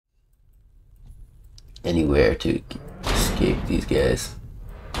anywhere to escape these guys.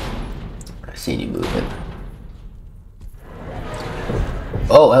 I see you moving.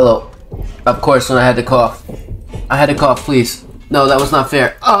 Oh, hello. Of course, when I had to cough. I had to cough, please. No, that was not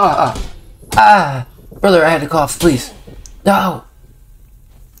fair. Brother, I had to cough, please. No.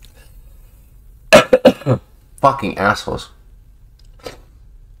 Fucking assholes.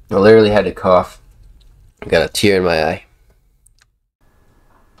 I literally had to cough. I got a tear in my eye.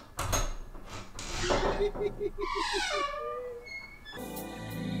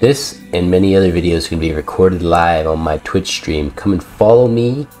 This and many other videos can be recorded live on my Twitch stream. Come and follow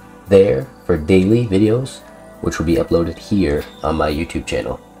me there for daily videos, which will be uploaded here on my YouTube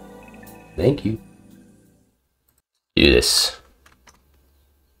channel. Thank you. Do this.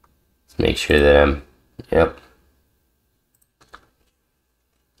 Let's make sure that I'm... Yep.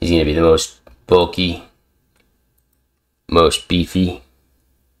 He's going to be the most bulky, most beefy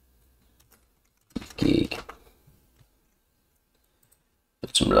geek.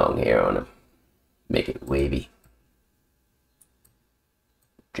 Put some long hair on him. Make it wavy.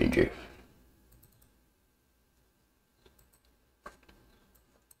 Ginger.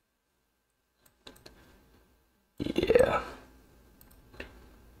 Yeah.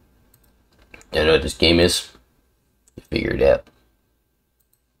 I know what this game is. Figure it out.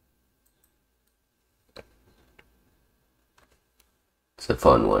 It's a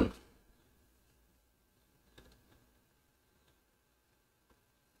fun one.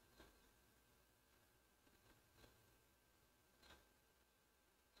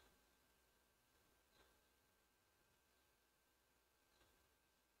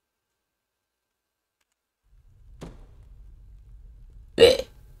 Blech.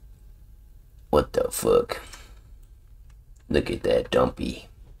 What the fuck? Look at that dumpy.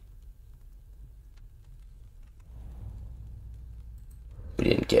 We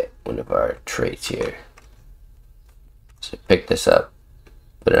didn't get one of our traits here. So pick this up.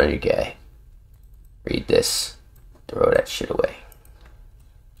 Put it on your guy. Read this. Throw that shit away.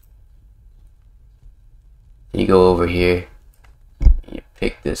 You go over here. You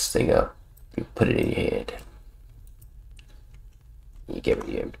pick this thing up. You put it in your hand. You get rid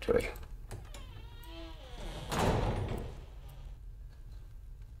of your inventory.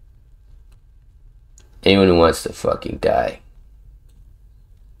 Anyone who wants to fucking die.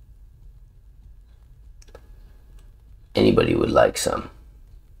 Anybody would like some.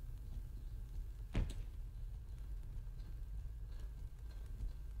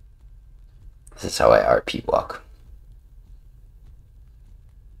 This is how I RP walk.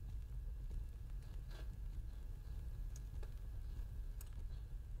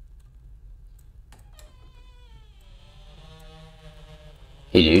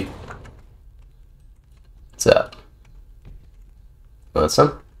 Hey dude. What's up? Want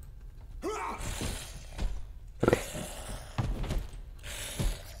some? Come here.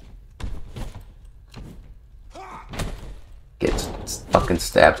 Get fucking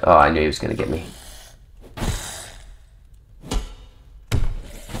stabbed. Oh, I knew he was gonna get me.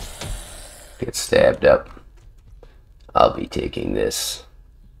 Get stabbed up. I'll be taking this.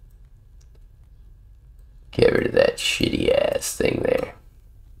 Get rid of that shitty ass thing there.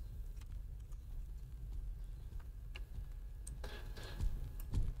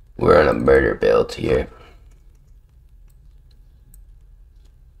 We're on a murder build here.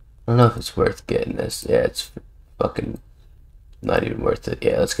 I don't know if it's worth getting this. Yeah, it's fucking not even worth it.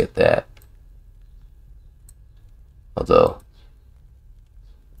 Yeah, let's get that. Although,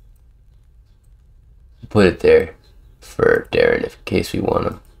 put it there for Darren in case we want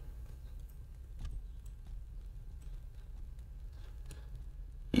him.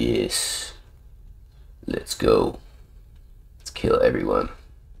 Yes. Let's go. Let's kill everyone.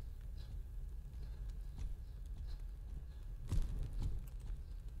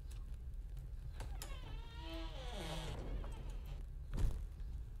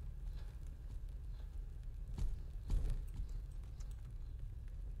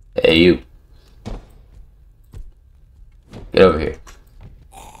 Hey, you. Get over here.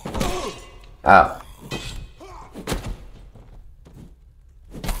 Ow.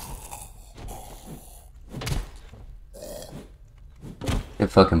 Get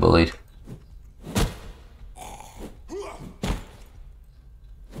fucking bullied.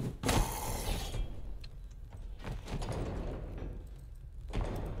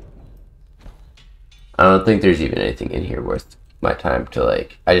 I don't think there's even anything in here worth my time to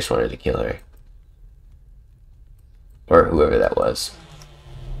like. I just wanted to kill her. Or whoever that was.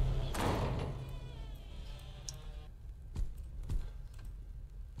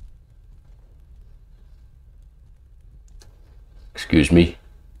 Excuse me.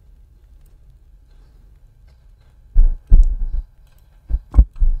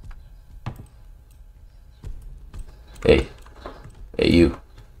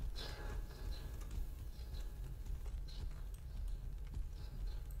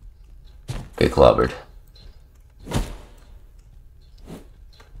 Get clobbered.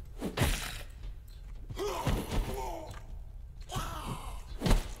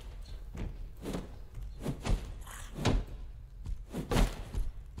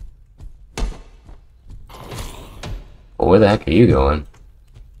 Well, where the heck are you going?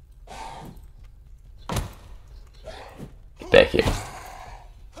 Get back here.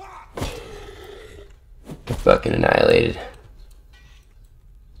 Get fucking annihilated.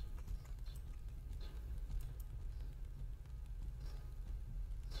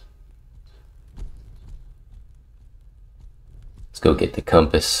 Let's go get the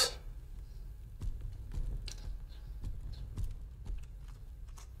compass.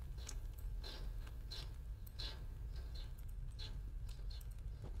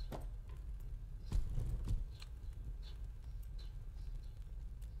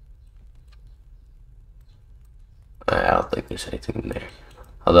 I don't think there's anything in there.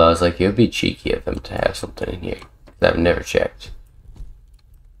 Although I was like, it would be cheeky of them to have something in here. I've never checked.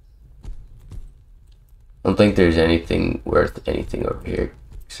 I don't think there's anything worth anything over here,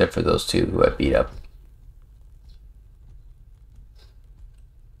 except for those two who I beat up.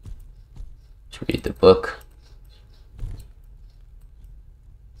 Let's read the book.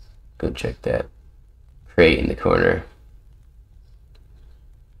 Go check that crate in the corner.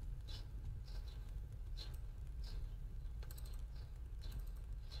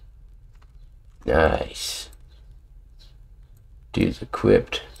 Nice. Dude's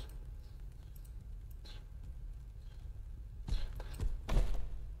equipped.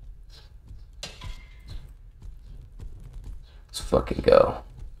 Let's fucking go.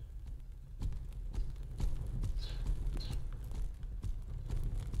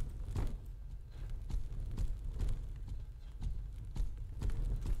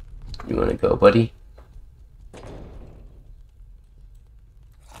 You wanna go, buddy?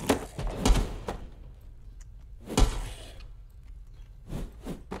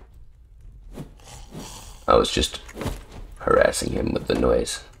 I was just harassing him with the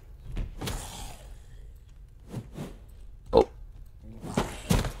noise. Oh.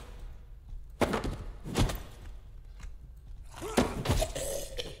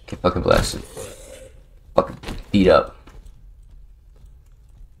 Get fucking blasted. Fucking beat up.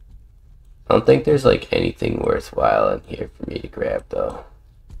 I don't think there's like anything worthwhile in here for me to grab though.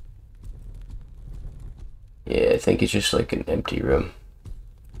 Yeah, I think it's just like an empty room.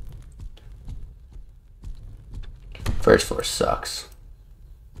 First floor sucks.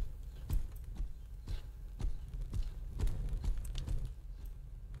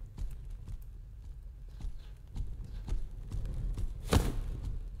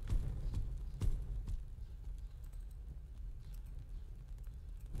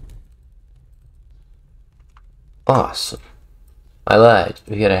 Awesome. I lied.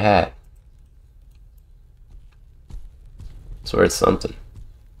 We got a hat. It's worth something.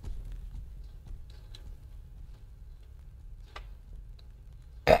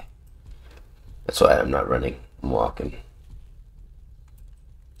 That's why I'm not running. I'm walking.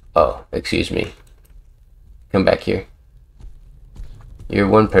 Oh, excuse me. Come back here. You're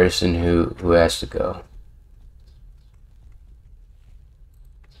one person who has to go.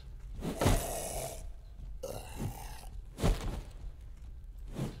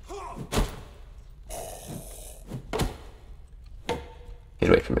 Get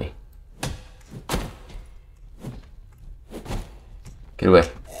away from me. Get away.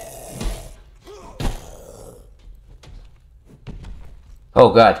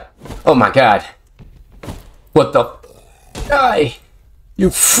 Oh god. Oh my god. What the? Die! You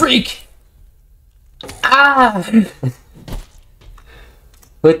freak! Ah!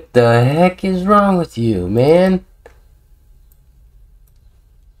 What the heck is wrong with you, man?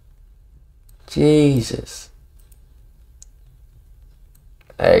 Jesus.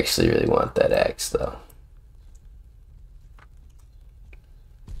 I actually really want that axe, though.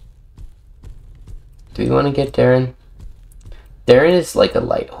 Do you want to get Darren? Darren is like a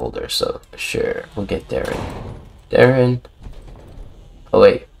light holder, so sure, we'll get Darren. Darren. Oh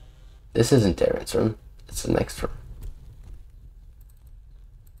wait, this isn't Darren's room. It's the next room.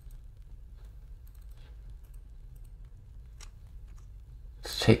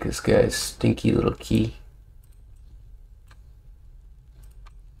 Let's take this guy's stinky little key.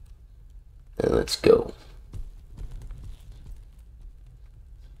 And let's go.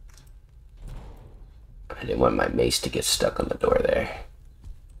 I didn't want my mace to get stuck on the door there.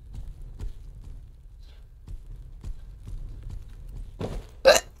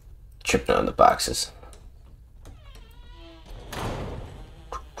 Tripping on the boxes.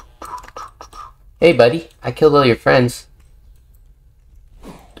 Hey buddy, I killed all your friends.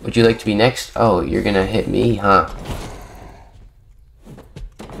 Would you like to be next? Oh, you're gonna hit me, huh?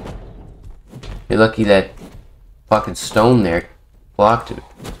 You're lucky that fucking stone there blocked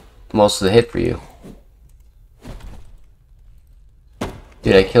most of the hit for you.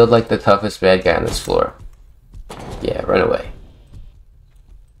 Dude, I killed like the toughest bad guy on this floor. Yeah, run away.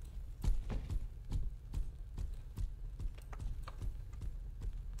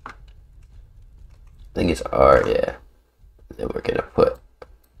 I think it's R, yeah. Then we're gonna put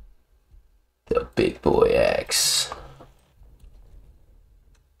the big boy axe.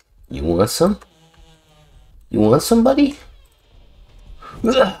 You want some? You want somebody?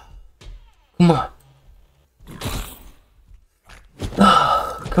 Ugh. Come on.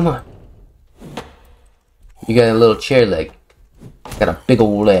 Come on. You got a little chair leg. Got a big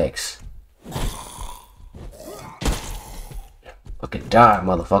old legs. Fucking die,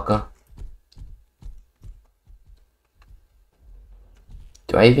 motherfucker.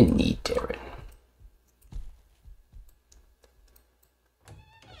 Do I even need Darren?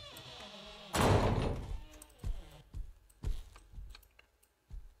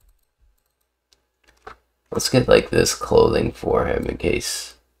 Let's get like this clothing for him in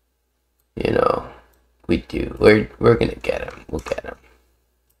case, you know, we do. We're gonna get him. We'll get him.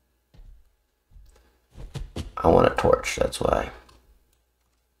 I want a torch, that's why.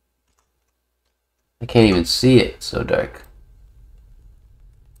 I can't even see it, it's so dark.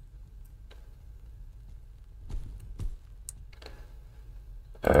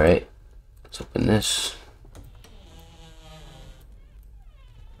 Alright, let's open this.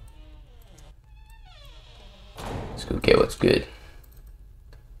 Let's go get what's good.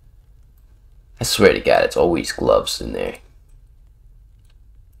 I swear to God, it's always gloves in there.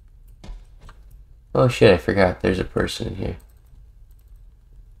 Oh shit, I forgot there's a person in here.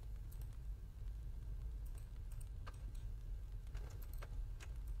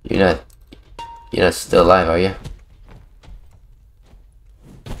 You're not still alive, are you?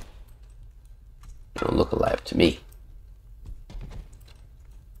 You don't look alive to me.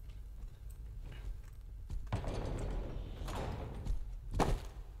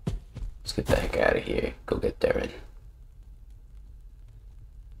 Let's get the heck out of here. Go get Darren.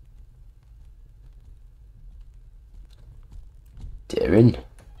 Darren?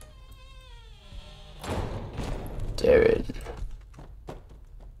 Darren.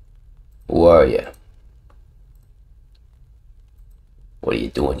 Who are you? What are you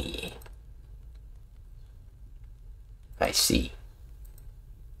doing here? I see.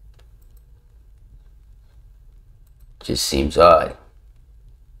 Just seems odd.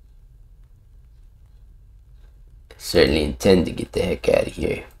 I certainly intend to get the heck out of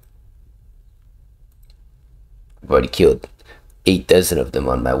here. I've already killed 8 dozen of them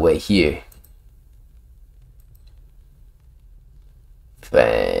on my way here.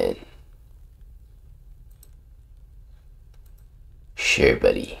 Fine. Sure,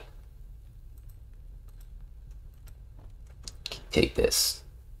 buddy. Take this.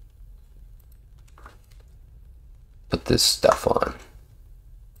 Put this stuff on.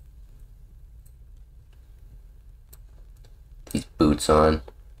 These boots on.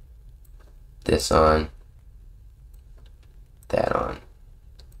 This on. That on.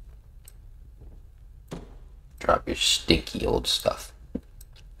 Drop your stinky old stuff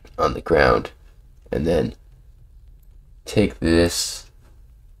on the ground. And then take this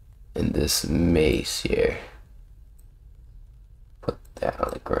and this mace here. Put that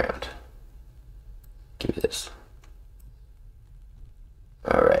on the ground. Give me this.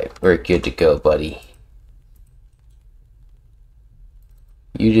 Alright, we're good to go, buddy.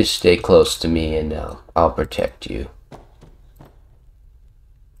 You just stay close to me and I'll protect you.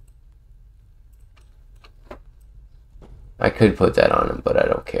 I could put that on him, but I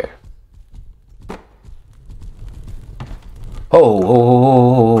don't care.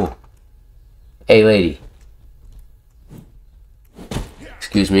 Oh. Hey, lady.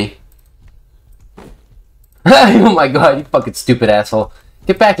 Excuse me. Oh my god, you fucking stupid asshole.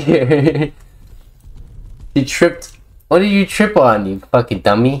 Get back here. You tripped. What did you trip on, you fucking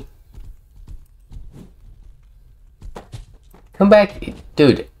dummy? Come back.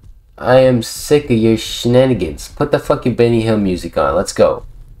 Dude, I am sick of your shenanigans. Put the fucking Benny Hill music on. Let's go.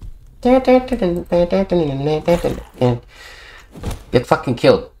 Get fucking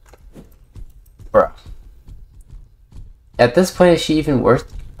killed. Bruh. At this point, is she even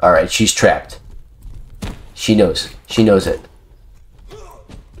worth... Alright, she's trapped. She knows. She knows it.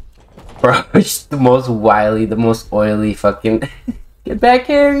 Bro, she's the most wily, the most oily fucking... Get back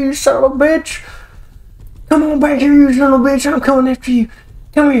here, you son of a bitch! Come on back here, you son of a bitch! I'm coming after you!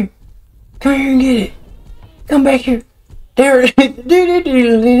 Come here! Come here and get it! Come back here! Darren!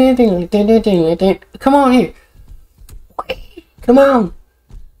 Come on here. Come on.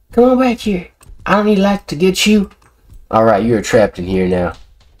 Come on back here. I don't need light to get you. Alright, you're trapped in here now.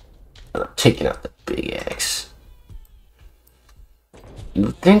 I'm taking out the big axe.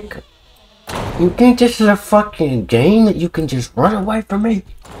 You think this is a fucking game that you can just run away from me?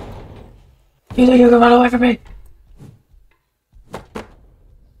 You think you can run away from me?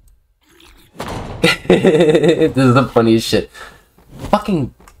 This is the funniest shit.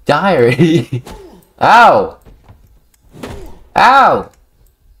 Fucking diary. Ow! Ow!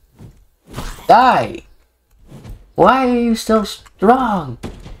 Die! Why are you so strong?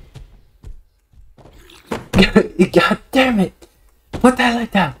 God damn it! Put that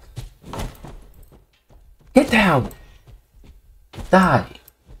leg down! Get down! Die!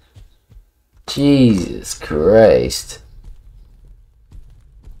 Jesus Christ.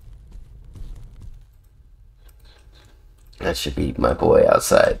 That should be my boy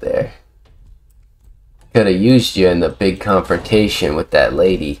outside there. Could have used you in the big confrontation with that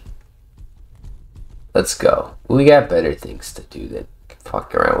lady. Let's go. We got better things to do than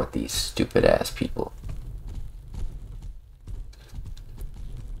fuck around with these stupid ass people.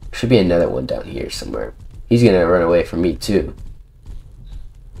 Should be another one down here somewhere. He's gonna run away from me too.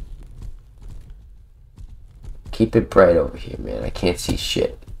 Keep it bright over here, man. I can't see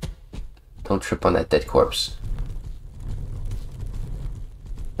shit. Don't trip on that dead corpse.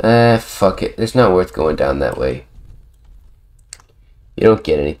 Fuck it. It's not worth going down that way. You don't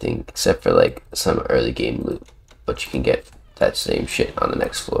get anything except for like some early game loot, but you can get that same shit on the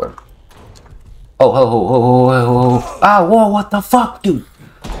next floor. Oh, ah, whoa, what the fuck, dude?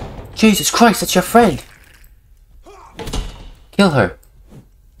 Jesus Christ, that's your friend. Kill her.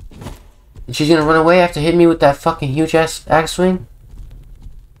 And she's gonna run away after hitting me with that fucking huge ass axe swing?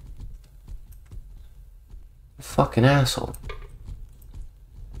 You fucking asshole.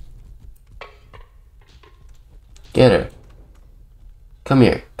 Get her. Come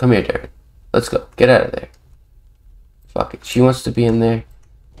here, Darren. Let's go. Get out of there. Fuck it. She wants to be in there.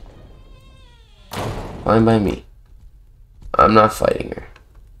 Fine by me. I'm not fighting her.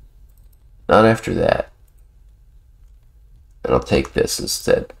 Not after that. And I'll take this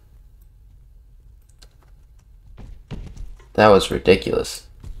instead. That was ridiculous.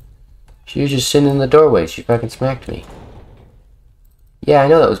 She was just sitting in the doorway. She fucking smacked me. Yeah, I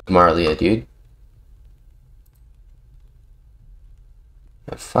know that was Marlia, dude.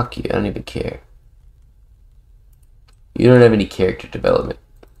 Oh, fuck you, I don't even care. You don't have any character development.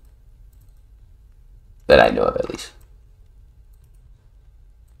 That I know of, at least.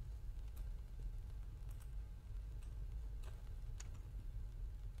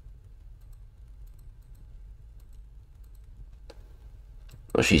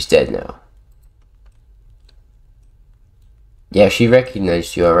 Well, she's dead now. Yeah, she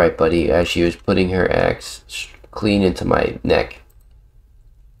recognized you, alright, buddy, as she was putting her axe clean into my neck.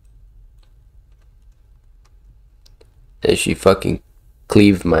 As she fucking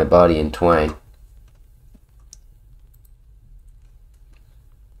cleaved my body in twine.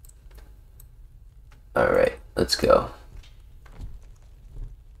 Alright, let's go.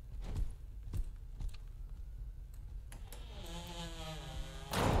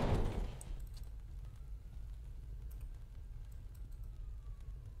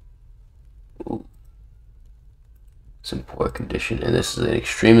 Ooh. It's in poor condition, and this is an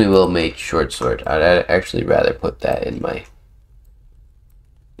extremely well made short sword. I'd actually rather put that in my,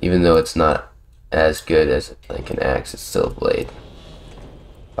 even though it's not as good as like an axe, it's still a blade.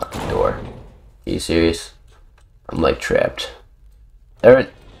 Fucking door. Are you serious? I'm like trapped. Aaron,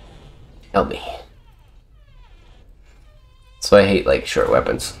 help me. That's why I hate like short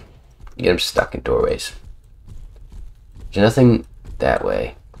weapons. You get them stuck in doorways. There's nothing that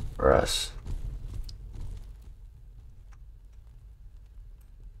way for us.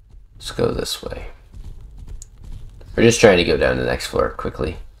 Let's go this way. We're just trying to go down to the next floor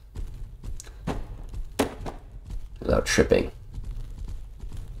quickly. Without tripping.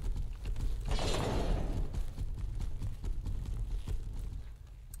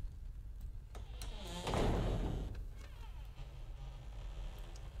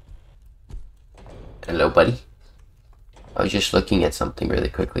 Hello, buddy. I was just looking at something really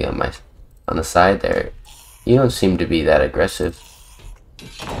quickly on the side there. You don't seem to be that aggressive.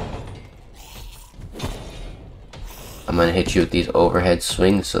 I'm gonna hit you with these overhead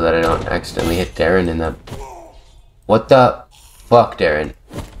swings so that I don't accidentally hit Darren in the... What the fuck, Darren?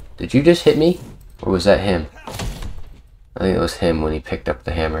 Did you just hit me? Or was that him? I think it was him when he picked up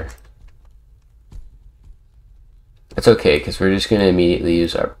the hammer. That's okay, because we're just gonna immediately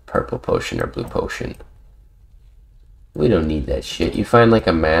use our purple potion or blue potion. We don't need that shit. You find like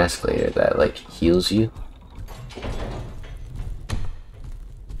a mask later that like heals you.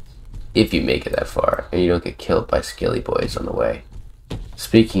 If you make it that far and you don't get killed by skilly boys on the way.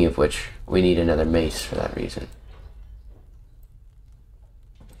 Speaking of which, we need another mace for that reason.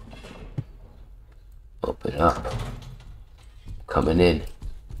 Open up. Coming in.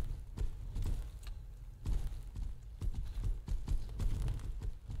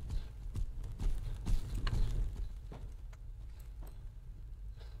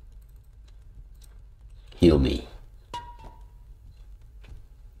 Heal me.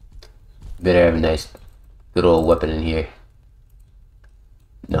 Better have a nice, good old weapon in here.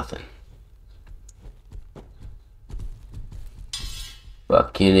 Nothing.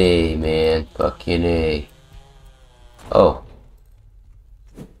 Fucking A, man. Fucking A. Oh.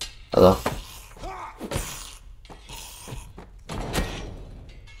 Hello.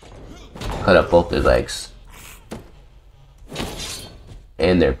 Cut up both their legs.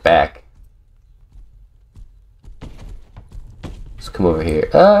 And their back. Let's come over here.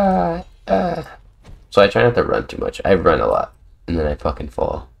 So I try not to run too much. I run a lot. And then I fucking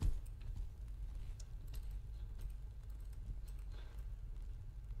fall.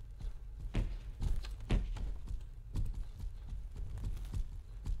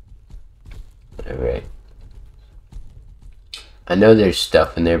 Alright. I know there's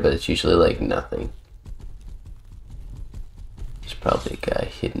stuff in there, but it's usually like nothing. There's probably a guy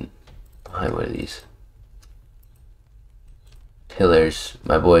hidden behind one of these pillars.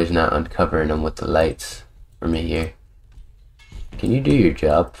 My boy's not uncovering them with the lights for me here. Can you do your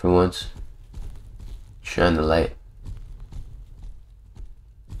job for once? Shine the light.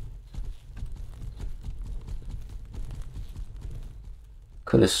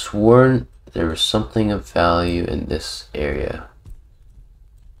 Could have sworn there was something of value in this area.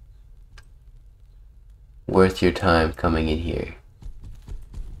 Worth your time coming in here.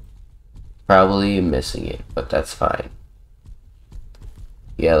 Probably missing it, but that's fine.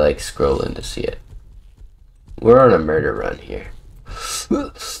 Yeah, like scrolling to see it. We're on a murder run here.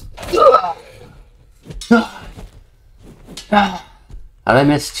 How'd I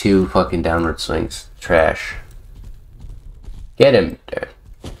miss 2 fucking downward swings? Trash. Get him, Darren.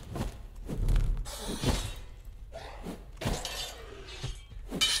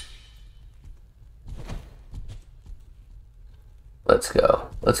 Let's go.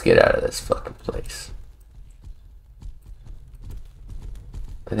 Let's get out of this fucking place.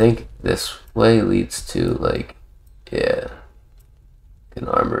 I think this way leads to, like, yeah, an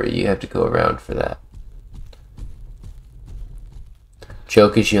armory. You have to go around for that.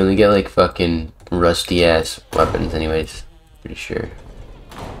 Joke is you only get, like, fucking rusty ass weapons anyways. Pretty sure.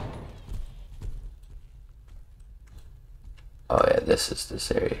 Oh yeah, this is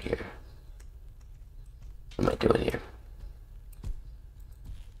this area here. What am I doing here?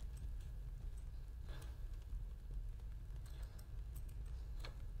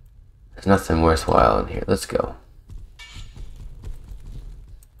 There's nothing worthwhile in here. Let's go.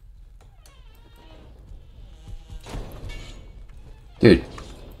 Dude.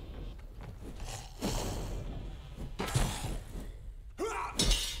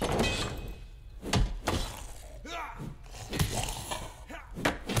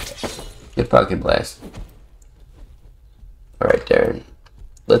 Good pocket blast. Alright, Darren.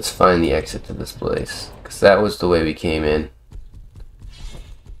 Let's find the exit to this place. Because that was the way we came in.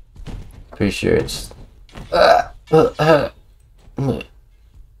 Pretty sure it's...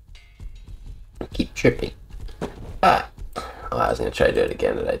 keep tripping. Oh, I was gonna try to do it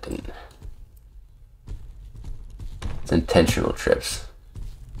again, but I didn't. It's intentional trips.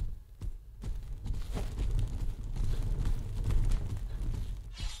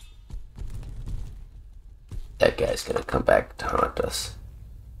 That guy's gonna come back to haunt us.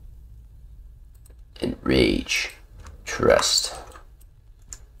 Enrage. Trust.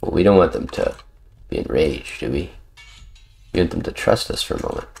 Well, we don't want them to be enraged, do we? We want them to trust us for a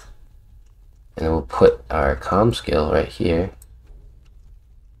moment. And then we'll put our comm skill right here.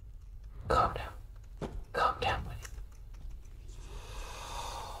 Calm down. Calm down, buddy.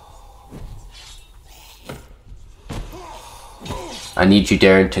 I need you,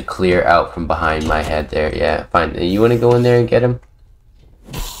 Darren, to clear out from behind my head there. Yeah, fine. You want to go in there and get him?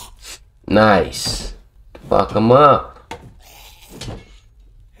 Nice. Fuck him up.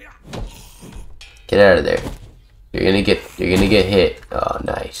 Get out of there. You're gonna get hit. Oh,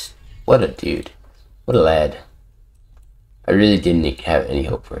 nice. What a dude. What a lad. I really didn't have any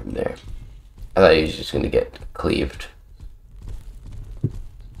hope for him there. I thought he was just gonna get cleaved.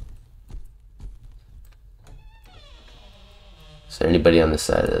 Is there anybody on this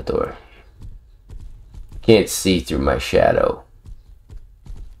side of the door? Can't see through my shadow.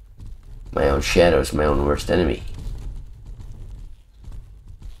 My own shadow is my own worst enemy.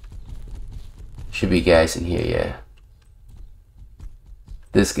 Should be guys in here, yeah.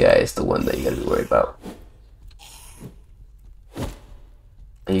 This guy is the one that you gotta be worried about.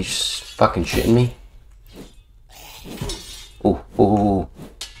 Are you just fucking shitting me? Ooh, ooh, ooh.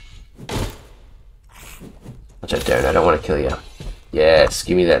 Watch out, Darren, I don't want to kill you. Yes,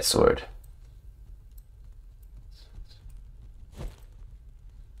 give me that sword.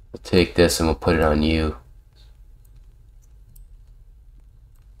 We'll take this and we'll put it on you.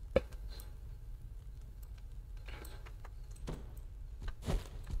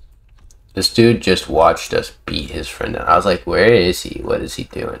 This dude just watched us beat his friend down. I was like, where is he? What is he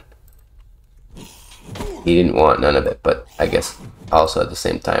doing? He didn't want none of it, but I guess also at the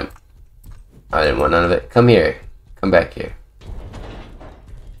same time, I didn't want none of it. Come here. Come back here.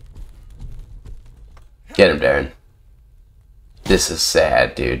 Get him, Darren. This is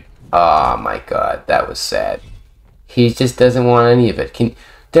sad, dude. Oh my god, that was sad. He just doesn't want any of it.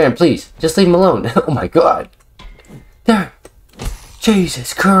 Darren, please, just leave him alone. Oh my god. Darren.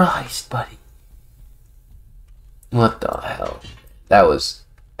 Jesus Christ, buddy. What the hell? That was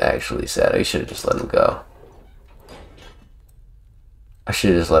actually sad. I should have just let him go. I should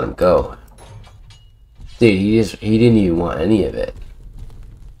have just let him go. Dude, he didn't even want any of it.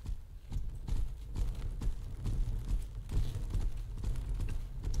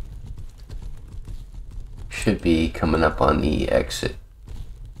 Should be coming up on the exit.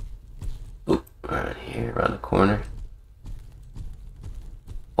 Oop, around here, around the corner.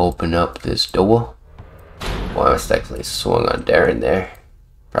 Open up this door. Well, I mistakenly swung on Darren there.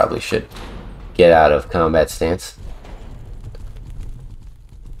 Probably should get out of combat stance.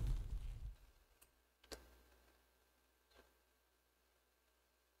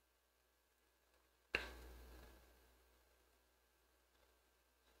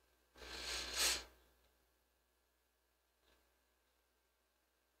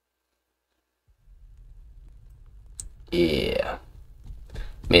 Yeah.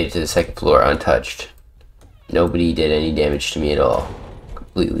 Made it to the second floor untouched. Nobody did any damage to me at all.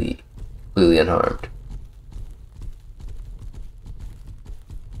 Completely unharmed.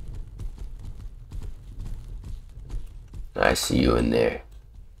 I see you in there.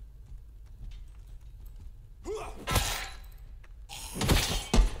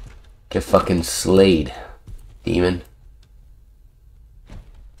 Get fucking slayed, demon.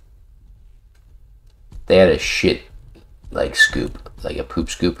 They had a shit like scoop, like a poop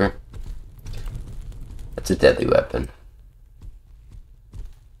scooper. That's a deadly weapon.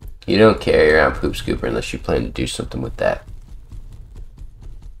 You don't carry around poop scooper unless you plan to do something with that.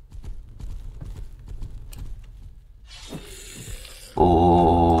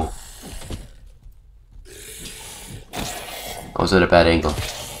 Oh. I was at a bad angle.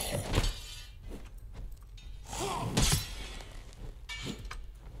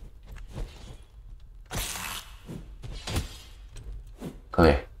 Come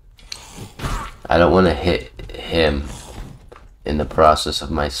here. I don't want to hit him in the process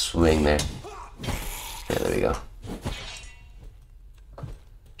of my swing there. Yeah, there we go.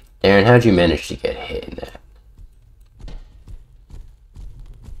 Aaron, how'd you manage to get hit in that?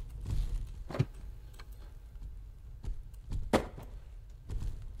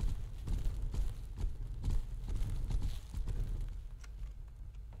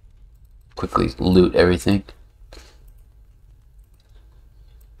 Quickly loot everything.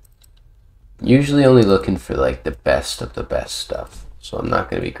 Usually only looking for like the best of the best stuff. So I'm not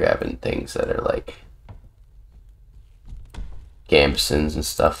going to be grabbing things that are like Gamsons and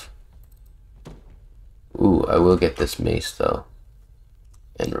stuff. Ooh, I will get this mace though.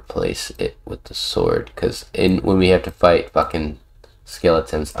 And replace it with the sword. Because when we have to fight fucking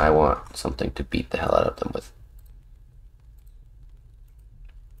skeletons, I want something to beat the hell out of them with.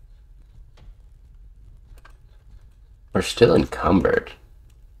 We're still encumbered.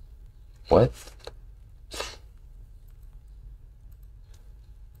 What?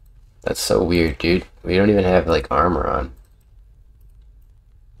 That's so weird, dude. We don't even have, like, armor on.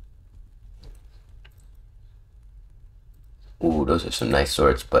 Ooh, those are some nice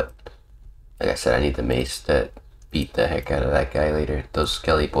swords, but like I said, I need the mace that beat the heck out of that guy later. Those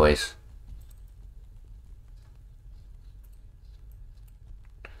skelly boys.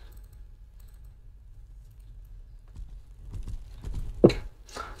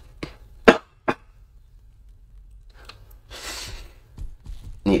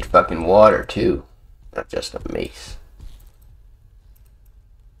 Need fucking water too, not just a mace.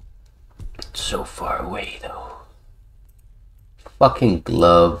 It's so far away though. Fucking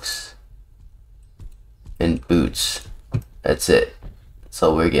gloves. and boots. That's it. That's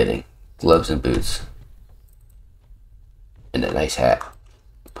all we're getting. Gloves and boots. And a nice hat.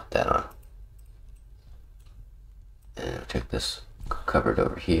 Put that on. And I'll check this cupboard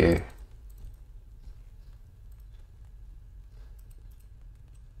over here.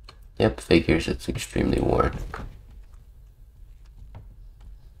 Yep, figures it's extremely worn.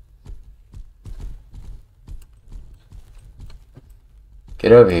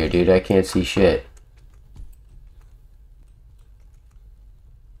 Get over here, dude. I can't see shit.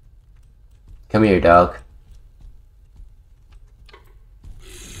 Come here, dog.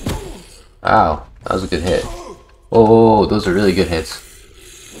 Ow, that was a good hit. Whoa, whoa, whoa, those are really good hits.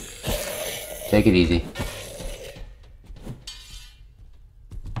 Take it easy.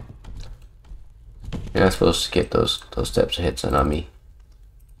 You're not supposed to get those types of hits on me.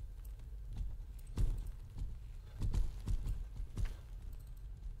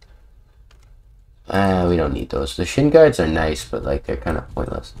 We don't need those. The shin guards are nice, but like they're kind of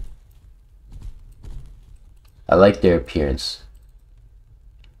pointless. I like their appearance.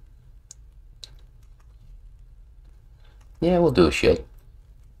 Yeah, we'll do a shield.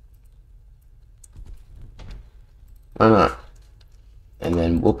 Why not? And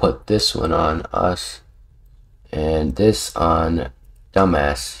then we'll put this one on us, and this on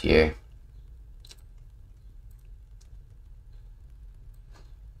dumbass here.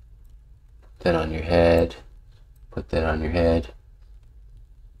 That on your head, put that on your head,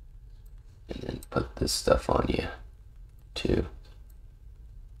 and then put this stuff on you too.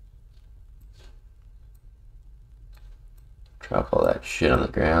 Drop all that shit on the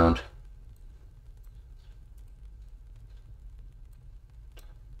ground.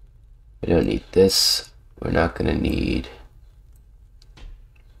 We don't need this. We're not gonna need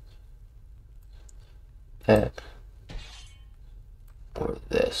that or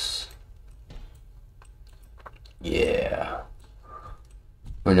this. Yeah.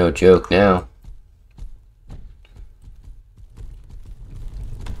 We're no joke now.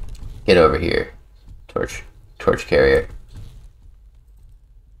 Get over here, torch carrier.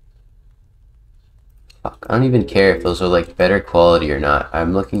 Fuck, I don't even care if those are like better quality or not.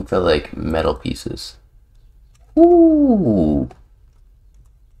 I'm looking for like metal pieces. Ooh,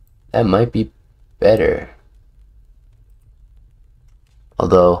 that might be better.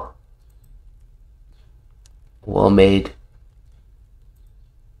 Although, well made,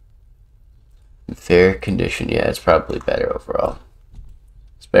 in fair condition, yeah, it's probably better overall.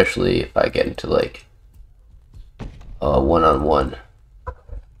 Especially if I get into like a one-on-one.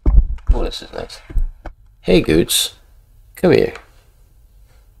 Oh, this is nice. Hey, Goots, come here.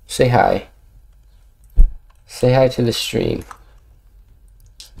 Say hi. Say hi to the stream.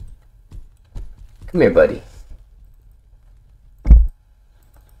 Come here, buddy.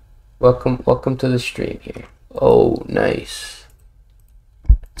 Welcome to the stream here. Oh, nice.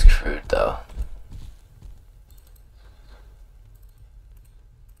 It's crude though.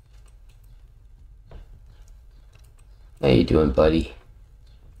 How you doing, buddy?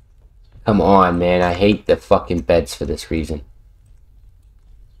 Come on, man. I hate the fucking beds for this reason.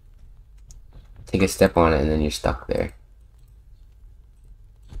 Take a step on it and then you're stuck there.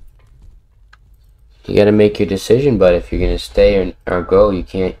 You gotta make your decision, but if you're gonna stay or go, you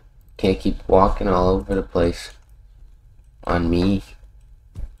can't keep walking all over the place on me.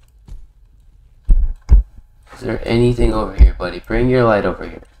 Is there anything over here, buddy? Bring your light over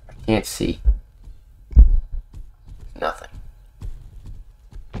here. I can't see. Nothing.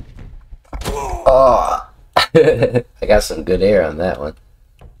 Oh, I got some good air on that one.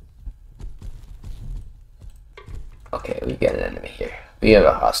 Okay, we've got an enemy here. We have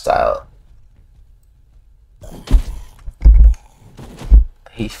a hostile.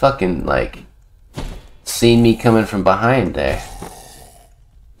 He fucking like seen me coming from behind there.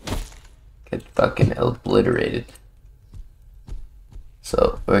 Get fucking obliterated.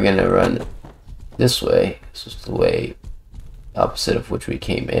 So we're gonna run this way. This is the way opposite of which we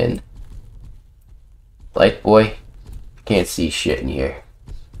came in. Light boy, can't see shit in here.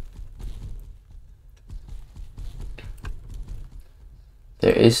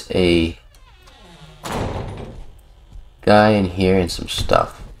 There is a guy in here and some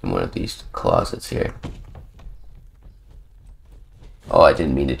stuff in one of these closets here. Oh, I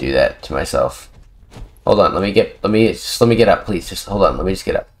didn't mean to do that to myself. Hold on, let me get up, please. Just hold on, let me just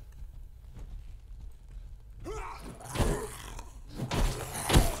get up.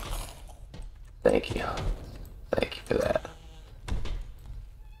 Thank you. Thank you for that.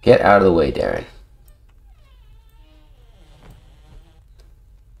 Get out of the way, Darren.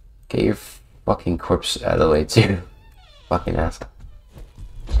 Get your fucking corpse out of the way, too. Fucking asshole.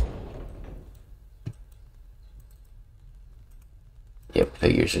 Yep,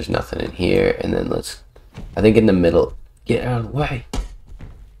 figures there's nothing in here. And then let's, I think in the middle, get out of the way.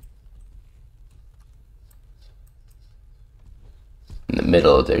 In the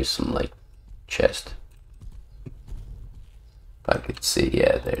middle, there's some like chest. If I could see,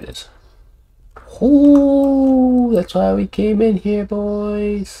 yeah, there it is. Ooh, that's why we came in here,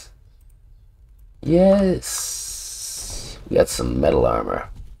 boys. Yes, we got some metal armor.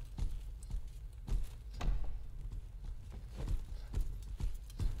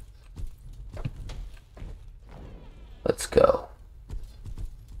 Let's go.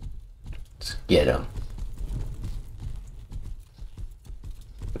 Let's get him.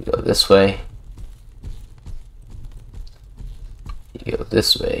 We go this way. You go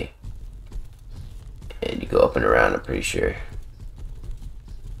this way. And you go up and around, I'm pretty sure.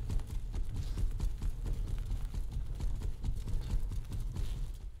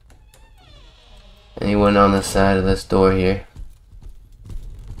 Anyone on the side of this door here?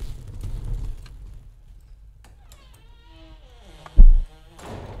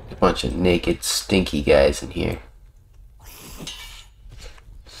 A bunch of naked, stinky guys in here.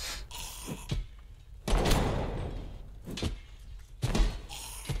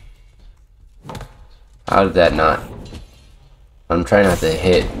 How did that not? I'm trying not to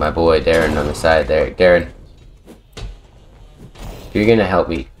hit my boy Darren on the side there. Darren, if you're gonna help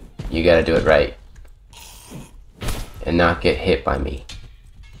me, you gotta do it right. And not get hit by me.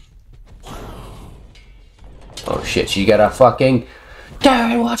 Oh shit, she got a fucking...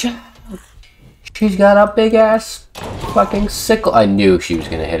 Darren, watch out! She's got a big ass fucking sickle. I knew she was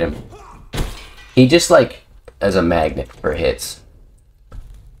gonna hit him. He just like, as a magnet for hits.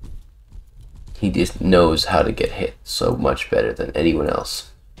 He just knows how to get hit so much better than anyone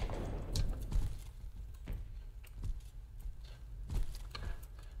else.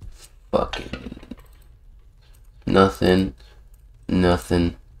 Fucking nothing.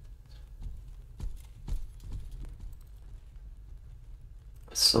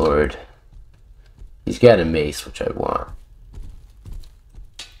 Sword. He's got a mace, which I want.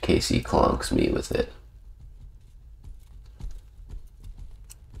 In case he clonks me with it.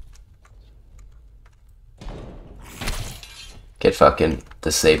 Get fucking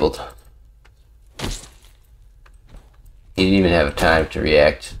disabled. He didn't even have time to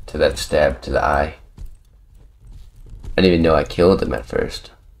react to that stab to the eye. I didn't even know I killed him at first.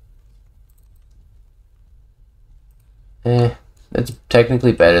 That's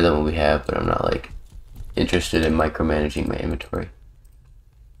technically better than what we have, but I'm not like interested in micromanaging my inventory.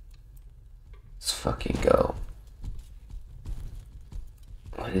 Let's fucking go.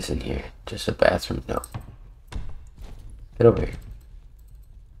 What is in here? Just a bathroom? No. Get over here.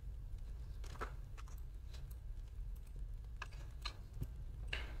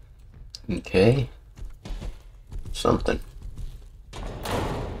 Okay. Something.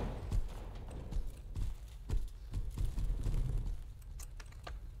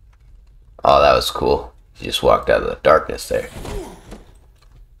 Oh, that was cool. He just walked out of the darkness there.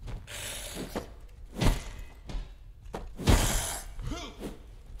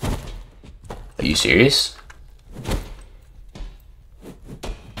 Are you serious?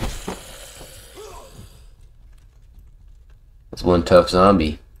 That's one tough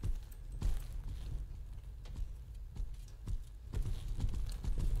zombie.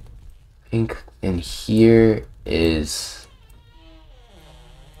 I think in here is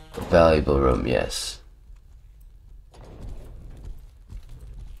a valuable room, yes.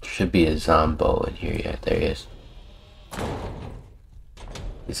 Should be a zombo in here, yeah, there he is.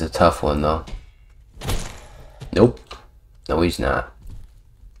 He's a tough one though. Nope. No, he's not.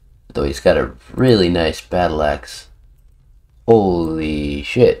 Though he's got a really nice battle axe. Holy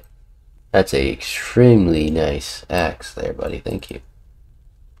shit. That's a extremely nice axe there, buddy. Thank you.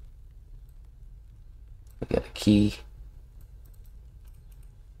 We got a key.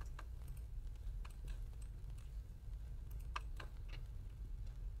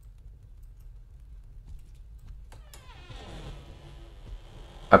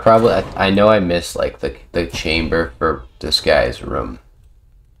 I know I missed like the chamber for this guy's room.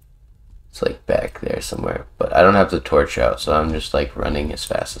 It's like back there somewhere, but I don't have the torch out, so I'm just like running as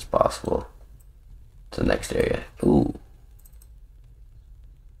fast as possible to the next area. Ooh.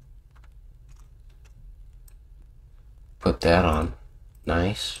 Put that on.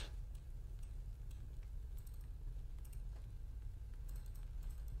 Nice.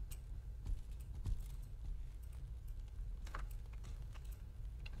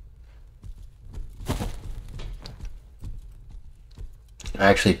 I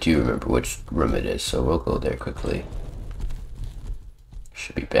actually do remember which room it is, so we'll go there quickly.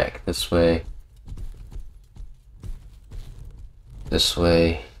 Should be back this way. this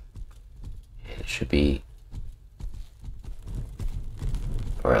way. It should be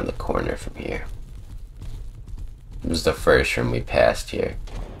around the corner from here. It was the first room we passed here.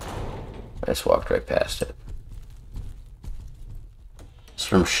 I just walked right past it.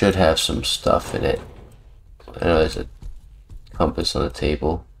 This room should have some stuff in it. I know there's a compass on the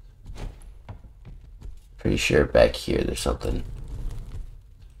table. Pretty sure back here there's something.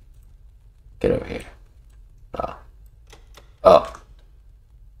 Get over here. Oh. Oh.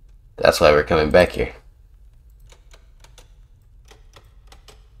 That's why we're coming back here.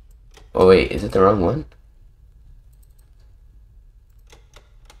 Oh wait, is it the wrong one?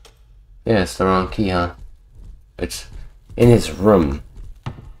 Yeah, it's the wrong key, huh? It's in his room.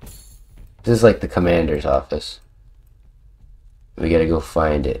 This is like the commander's office. We gotta go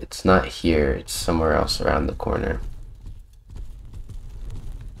find it. It's not here, it's somewhere else around the corner.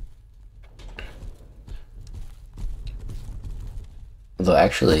 Although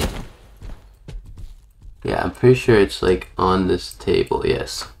actually, yeah, I'm pretty sure it's like on this table,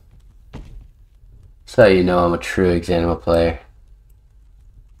 yes. That's how you know I'm a true EXANIMA player.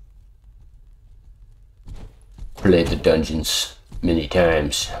 Played the dungeons many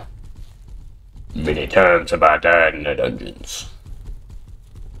times. Many times have I died in the dungeons.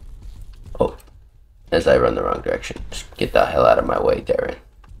 Oh, as I run the wrong direction. Just get the hell out of my way, Darren.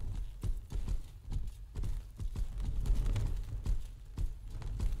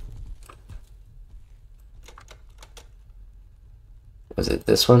 Was it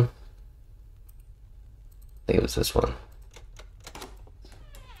this one? I think it was this one.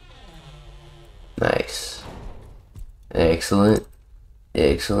 Nice. Excellent.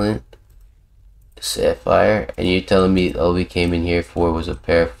 Excellent. Sapphire. And you're telling me all we came in here for was a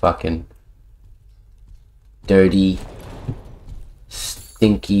pair of fucking dirty,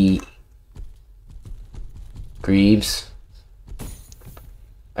 stinky greaves?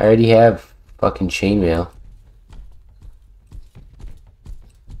 I already have fucking chainmail.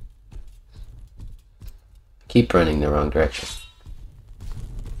 Keep running the wrong direction.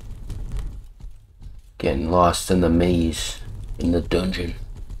 Getting lost in the maze, in the dungeon.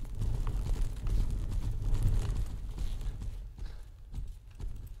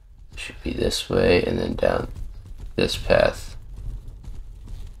 Should be this way and then down this path.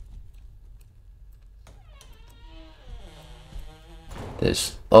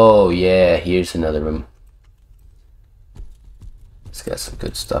 This, oh yeah, here's another room. It's got some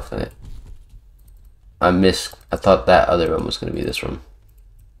good stuff in it. I thought that other room was going to be this room.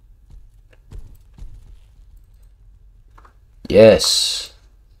 Yes.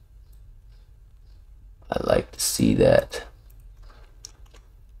 I like to see that.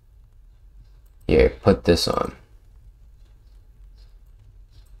 Here, put this on.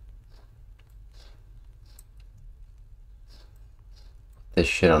 This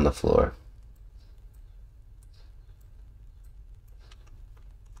shit on the floor.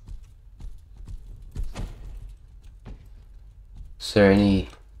 Is there any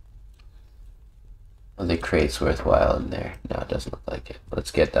other crates worthwhile in there? No, it doesn't look like it.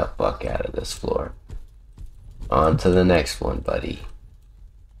 Let's get the fuck out of this floor. On to the next one, buddy.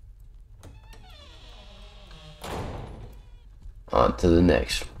 On to the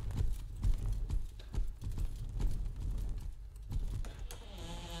next.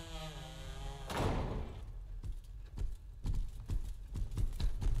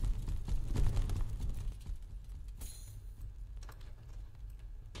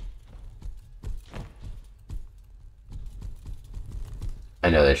 I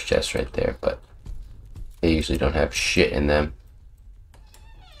know there's chests right there, but they usually don't have shit in them.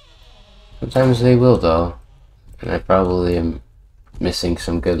 Sometimes they will though, and I probably am missing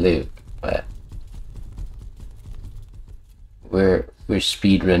some good loot, but we're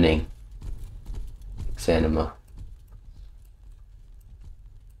speed running EXANIMA.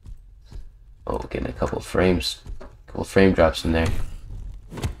 Oh, getting a couple frame drops in there.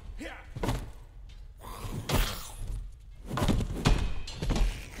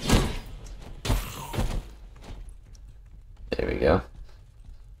 There we go.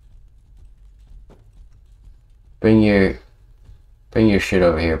 Bring your shit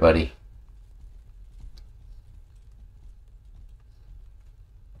over here, buddy.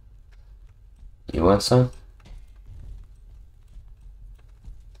 You want some?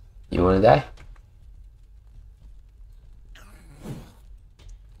 You want to die?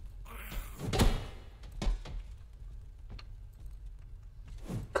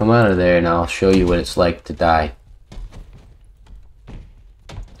 Come out of there and I'll show you what it's like to die.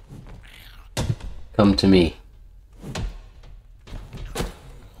 Come to me.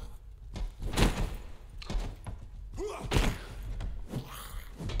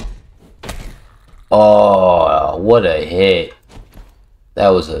 Oh, what a hit. That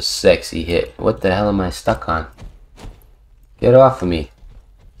was a sexy hit. What the hell am I stuck on? Get off of me.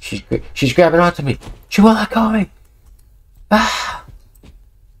 She's grabbing onto me. She won't let go of me. Ah.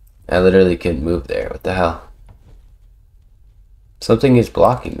 I literally couldn't move there. What the hell? Something is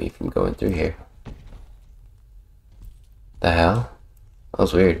blocking me from going through here. The hell? That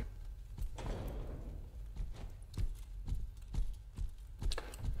was weird.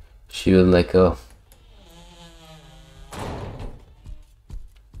 She wouldn't let go.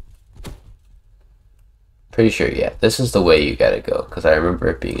 Pretty sure, yeah. This is the way you gotta go, because I remember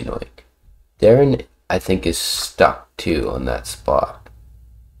it being annoying. Darren, I think, is stuck, too, on that spot.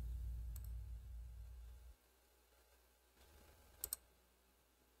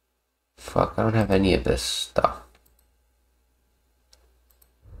 Fuck, I don't have any of this stuff.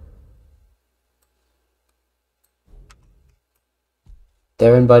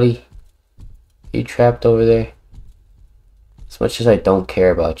 Darren, buddy? Are you trapped over there? As much as I don't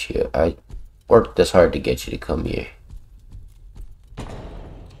care about you, I worked this hard to get you to come here.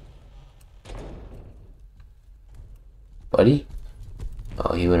 Buddy?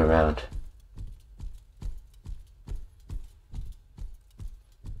 Oh, he went around.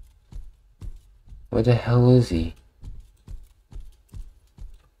 Where the hell is he?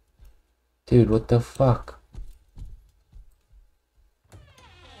 Dude, what the fuck?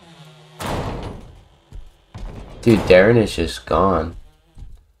 Dude, Darren is just gone.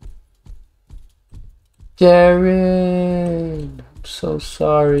 Darren! I'm so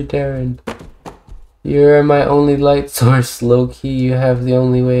sorry, Darren. You're my only light source, low-key. You have the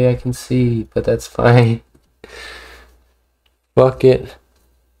only way I can see, but that's fine. Fuck it.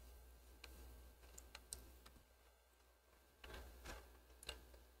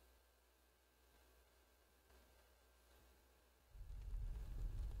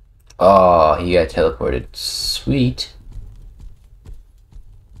 Oh, he got teleported. Sweet.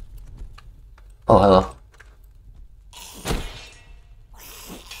 Oh, hello.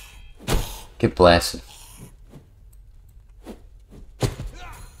 Get blasted.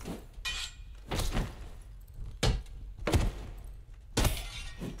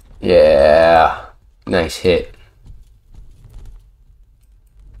 Yeah. Nice hit.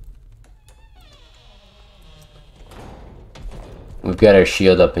 We've got our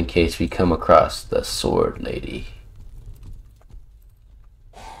shield up in case we come across the sword lady.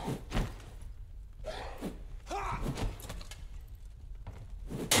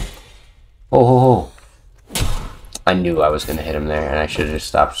 Oh, I knew I was going to hit him there, and I should have just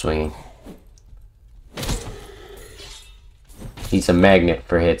stopped swinging. He's a magnet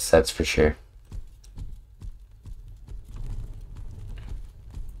for hits, that's for sure.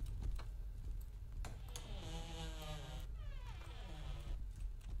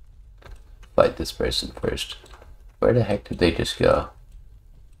 Fight this person first. Where the heck did they just go?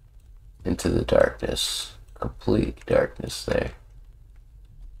 Into the darkness. Complete darkness there.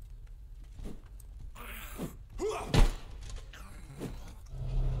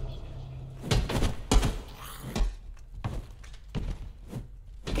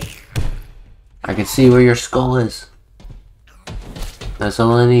 I can see where your skull is. That's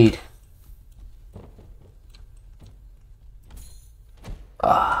all I need.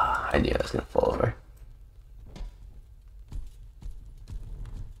 Ah, I knew I was gonna fall over.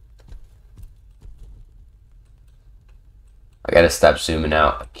 I gotta stop zooming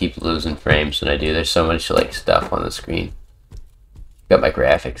out. I keep losing frames when I do. There's so much like stuff on the screen. Got my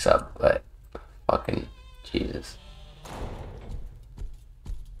graphics up, but fucking Jesus.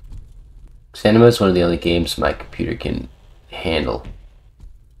 EXANIMA is one of the only games my computer can handle.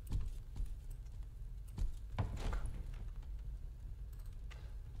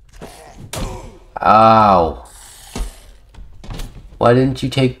 Ow. Why didn't you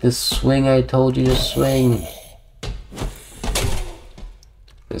take the swing I told you to swing?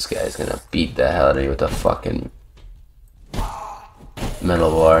 This guy's gonna beat the hell out of you with a fucking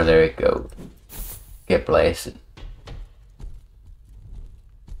metal bar. There it goes. Get blasted.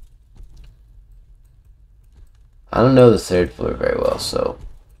 I don't know the third floor very well, so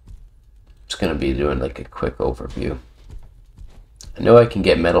I'm just gonna be doing like a quick overview. I know I can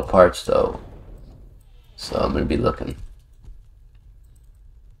get metal parts though, so I'm gonna be looking.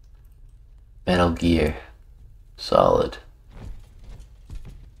 Metal gear. Solid.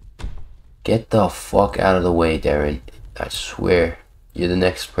 Get the fuck out of the way, Darren. I swear, you're the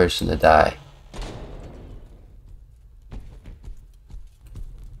next person to die.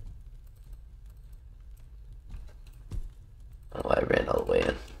 Oh, I ran all the way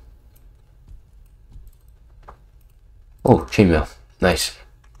in. Oh, chainmail. Nice.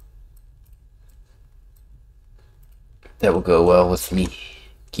 That will go well with me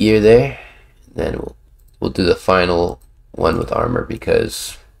gear there. Then we'll do the final one with armor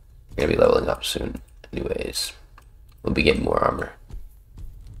because we're gonna be leveling up soon. Anyways, we'll be getting more armor.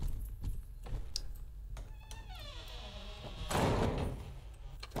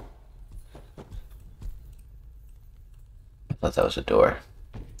 I thought that was a door.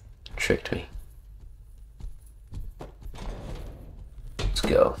 Tricked me. Let's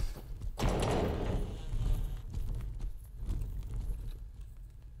go.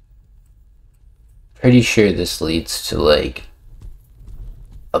 Pretty sure this leads to like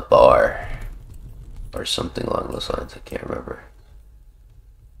a bar or something along those lines. I can't remember.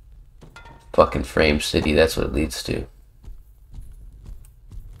 Fucking Frame City, that's what it leads to.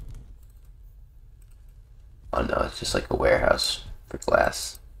 Oh no, it's just like a warehouse for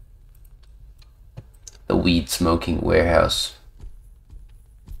glass. The weed smoking warehouse.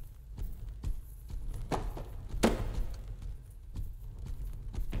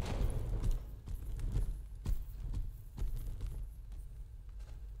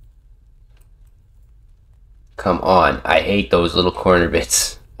 Come on, I hate those little corner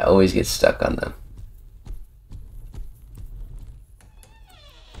bits. I always get stuck on them.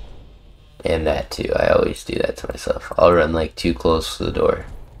 And that too, I always do that to myself. I'll run like too close to the door.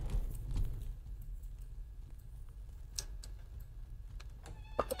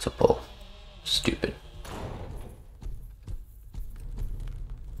 That's a pull. Stupid.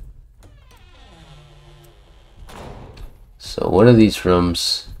 So one of these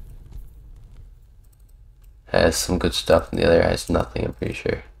rooms has some good stuff and the other has nothing, I'm pretty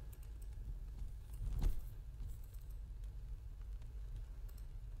sure.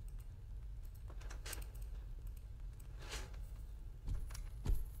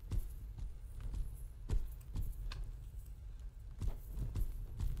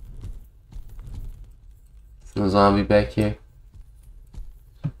 No zombie back here?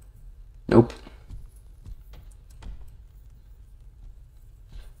 Nope.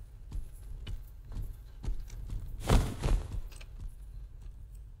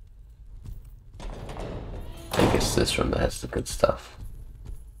 I guess this room has the good stuff.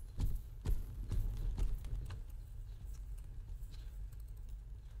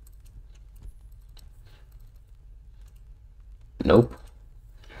 Nope.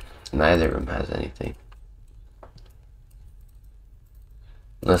 Neither room has anything.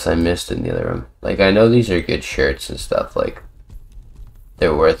 Unless I missed in the other room. Like, I know these are good shirts and stuff, like,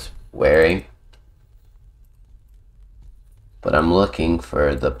 they're worth wearing. But I'm looking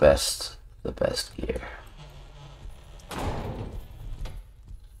for the best gear.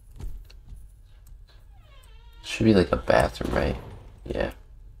 Should be like a bathroom, right? Yeah.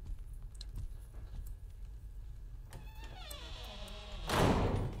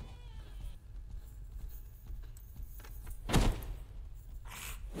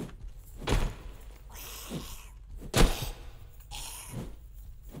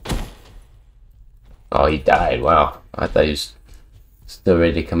 Oh, he died. Wow. I thought he was still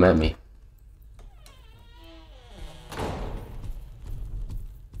ready to come at me.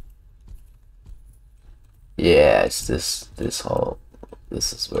 Yeah, it's this hall.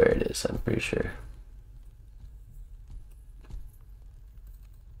 This is where it is, I'm pretty sure.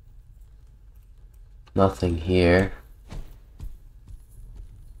 Nothing here.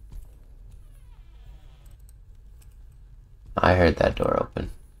 I heard that door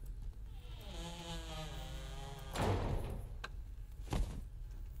open.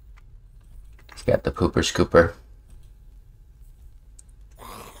 He's got the pooper scooper.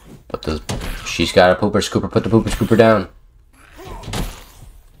 She's got a pooper scooper. Put the pooper scooper down.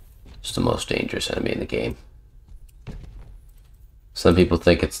 It's the most dangerous enemy in the game. Some people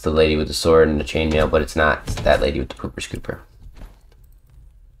think it's the lady with the sword and the chainmail, but it's not. It's that lady with the pooper scooper.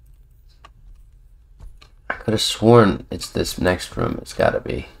 I could have sworn it's this next room. It's gotta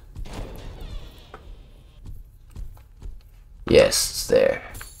be. Yes, it's there.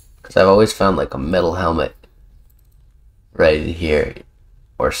 Because I've always found like a metal helmet right in here.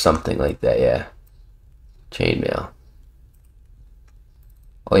 Or something like that, yeah. Chainmail.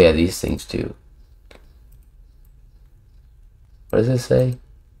 Oh yeah, these things too. What does it say?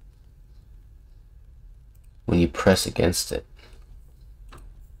 When you press against it.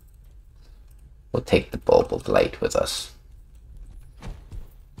 We'll take the bulb of light with us.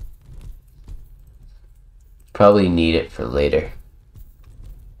 Probably need it for later.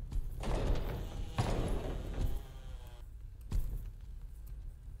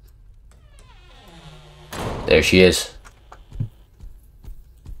 There she is.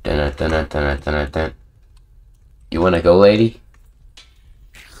 Dun, dun, dun, dun, dun, dun. You wanna go, lady?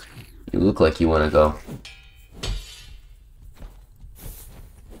 You look like you wanna go.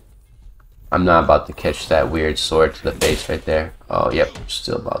 I'm not about to catch that weird sword to the face right there. Oh, yep,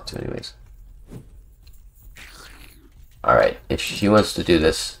 still about to anyways. Alright, if she wants to do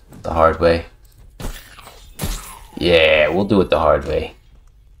this the hard way. Yeah, we'll do it the hard way.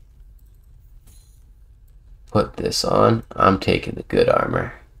 Put this on. I'm taking the good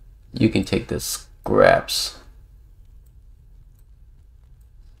armor. You can take the scraps.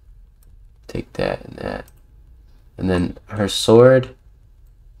 Take that and that. And then her sword,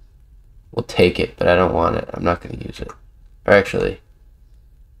 we'll take it, but I don't want it. I'm not going to use it. Or actually,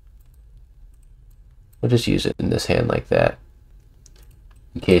 we'll just use it in this hand like that.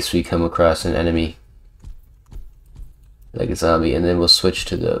 In case we come across an enemy, like a zombie, and then we'll switch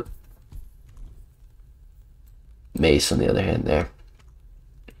to the mace on the other hand there.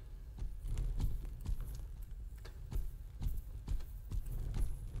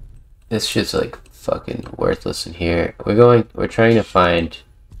 This shit's like fucking worthless in here. We're trying to find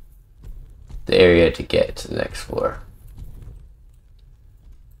the area to get to the next floor.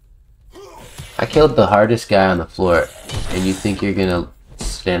 I killed the hardest guy on the floor, and you think you're gonna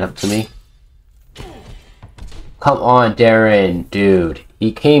stand up to me? Come on, Darren, dude.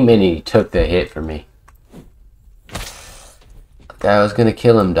 He came in and he took the hit for me. I was gonna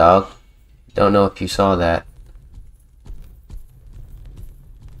kill him, dog. Don't know if you saw that.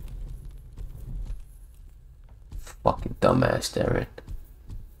 Fucking dumbass, Darren.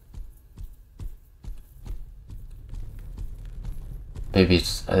 Maybe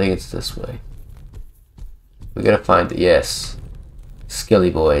it's, I think it's this way. We gotta find it, yes.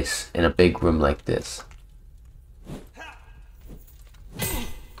 Skilly boys in a big room like this.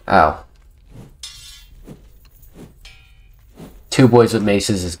 Ow. 2 boys with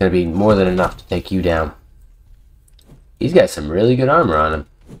maces is gonna be more than enough to take you down. He's got some really good armor on him.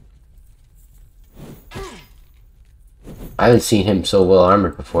 I haven't seen him so well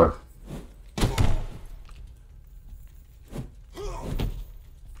armored before.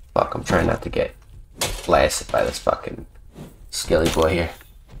 Fuck, I'm trying not to get blasted by this fucking skilly boy here.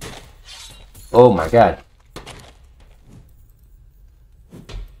 Oh my god.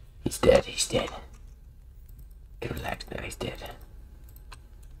 He's dead, he's dead. Get relaxed now, he's dead.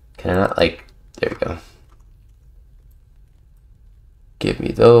 Can I not, like, there we go. Give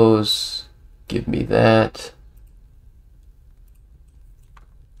me those. Give me that.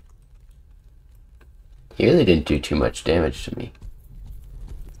 He really didn't do too much damage to me.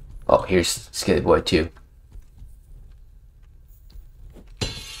 Oh, here's Skilly Boy too.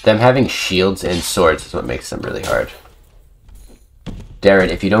 Them having shields and swords is what makes them really hard. Darren,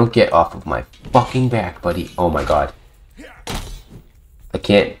 if you don't get off of my fucking back, buddy. Oh my god. I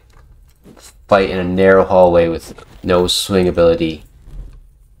can't fight in a narrow hallway with no swing ability.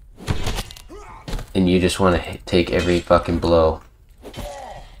 And you just want to take every fucking blow.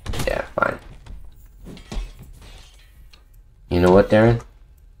 Yeah, fine. You know what, Darren?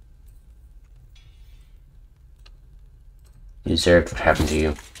 You deserved what happened to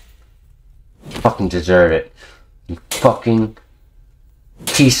you. You fucking deserve it. You fucking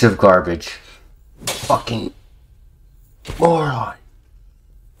piece of garbage. Fucking moron.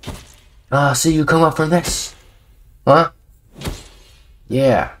 So you come up from this? Huh?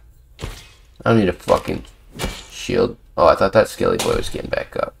 Yeah. I don't need a fucking shield. Oh, I thought that Skilly Boy was getting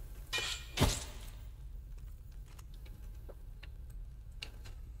back up.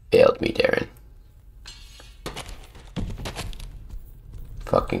 Failed me, Darren.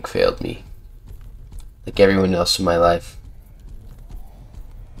 Fucking failed me. Like everyone else in my life.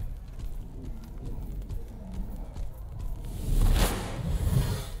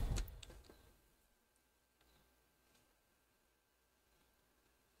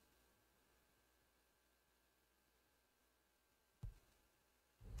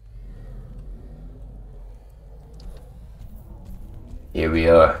 Here we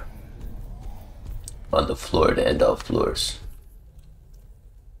are. On the floor to end all floors.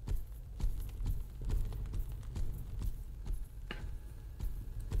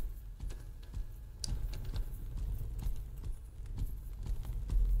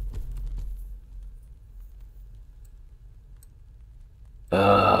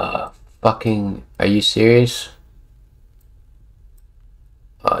 Fucking, are you serious?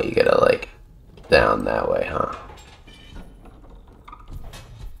 Oh, you gotta like down that way, huh?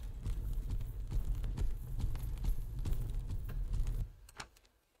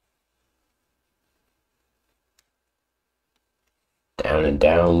 Down and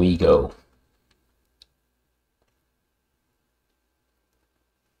down we go.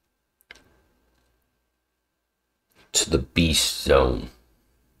 To the beast zone.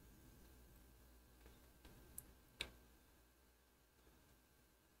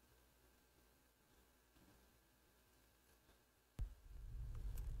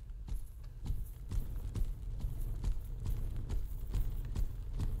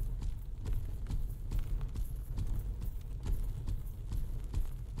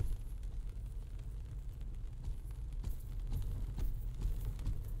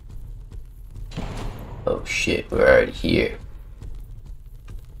 Oh shit, we're already here.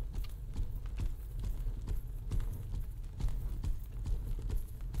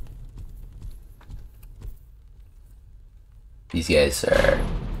 These guys are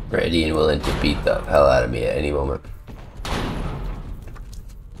ready and willing to beat the hell out of me at any moment.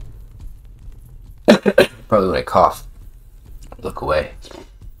 Probably when I cough, look away.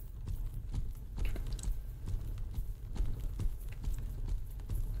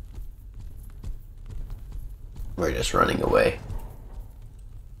 We're just running away.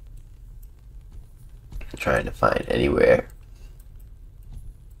 Trying to find anywhere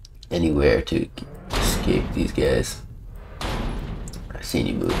to escape these guys. I seen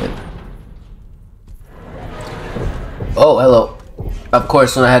you moving. Oh, hello. Of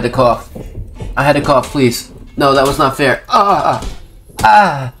course, when I had to cough. I had to cough, please. No, that was not fair.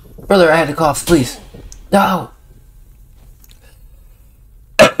 Brother, I had to cough, please. No.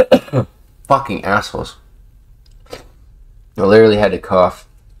 Fucking assholes. I literally had to cough.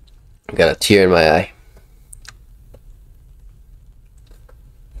 I got a tear in my eye.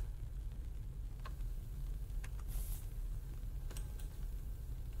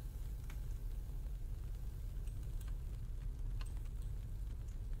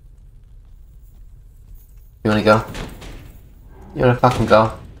 You wanna go? You wanna fucking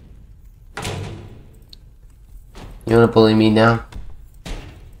go? You wanna bully me now?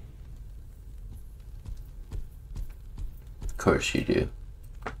 Of course you do.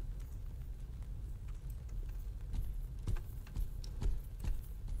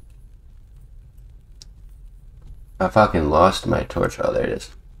 I fucking lost my torch. Oh, there it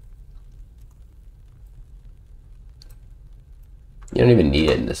is. You don't even need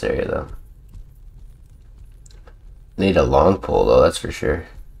it in this area, though. Need a long pole, though, that's for sure.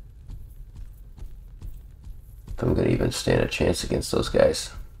 If I'm gonna even stand a chance against those guys.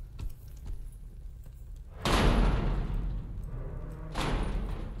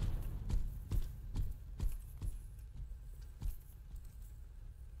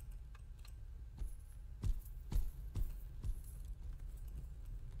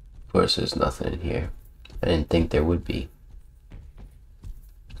 Of course, there's nothing in here. I didn't think there would be.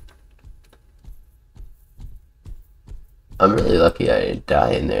 I'm really lucky I didn't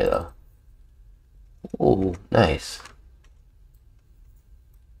die in there, though. Oh, nice.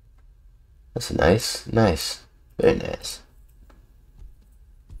 That's nice. Nice. Very nice.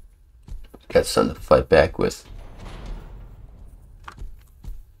 Got something to fight back with.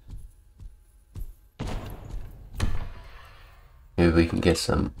 Maybe we can get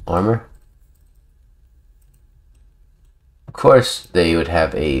some armor. Of course, they would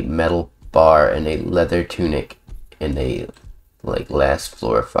have a metal bar and a leather tunic in a, like, last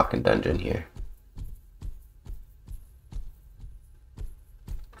floor fucking dungeon here.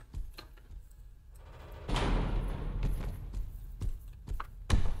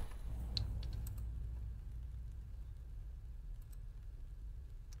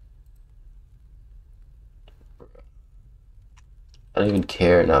 I don't even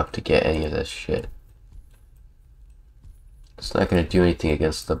care enough to get any of this shit. It's not gonna do anything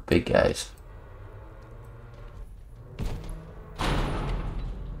against the big guys.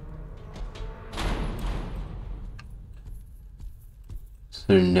 So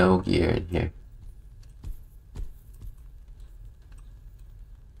there's no gear in here.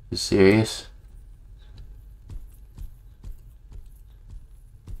 You serious?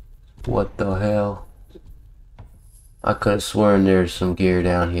 What the hell? I could have sworn there's some gear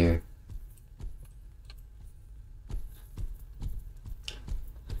down here.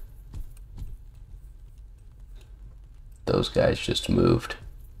 Those guys just moved.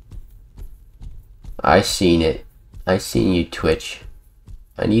 I seen it. I seen you, Twitch.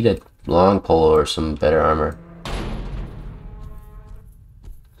 I need a long pole or some better armor.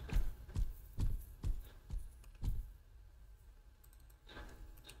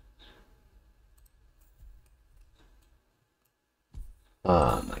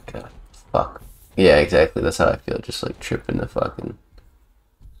 Oh my god. Fuck. Yeah, exactly. That's how I feel. Just like tripping the fucking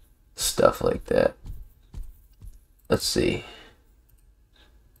stuff like that. Let's see.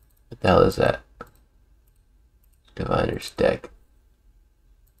 What the hell is that? Diviner's deck.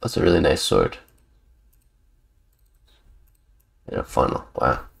 That's a really nice sword. And a funnel.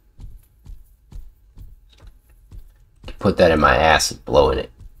 Wow. Put that in my ass and blow in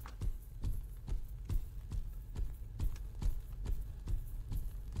it.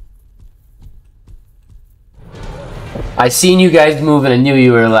 I seen you guys move and I knew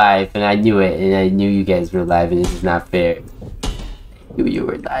you were alive, and I knew it, and I knew you guys were alive, and this is not fair. I knew you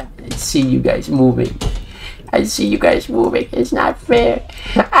were alive, and I seen you guys moving. I see you guys moving. It's not fair.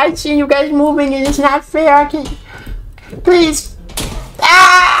 I see you guys moving and it's not fair. I can't. Please.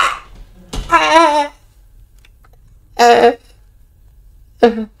 Ah! Ah!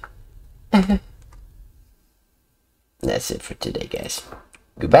 That's it for today, guys.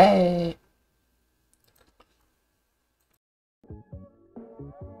 Goodbye.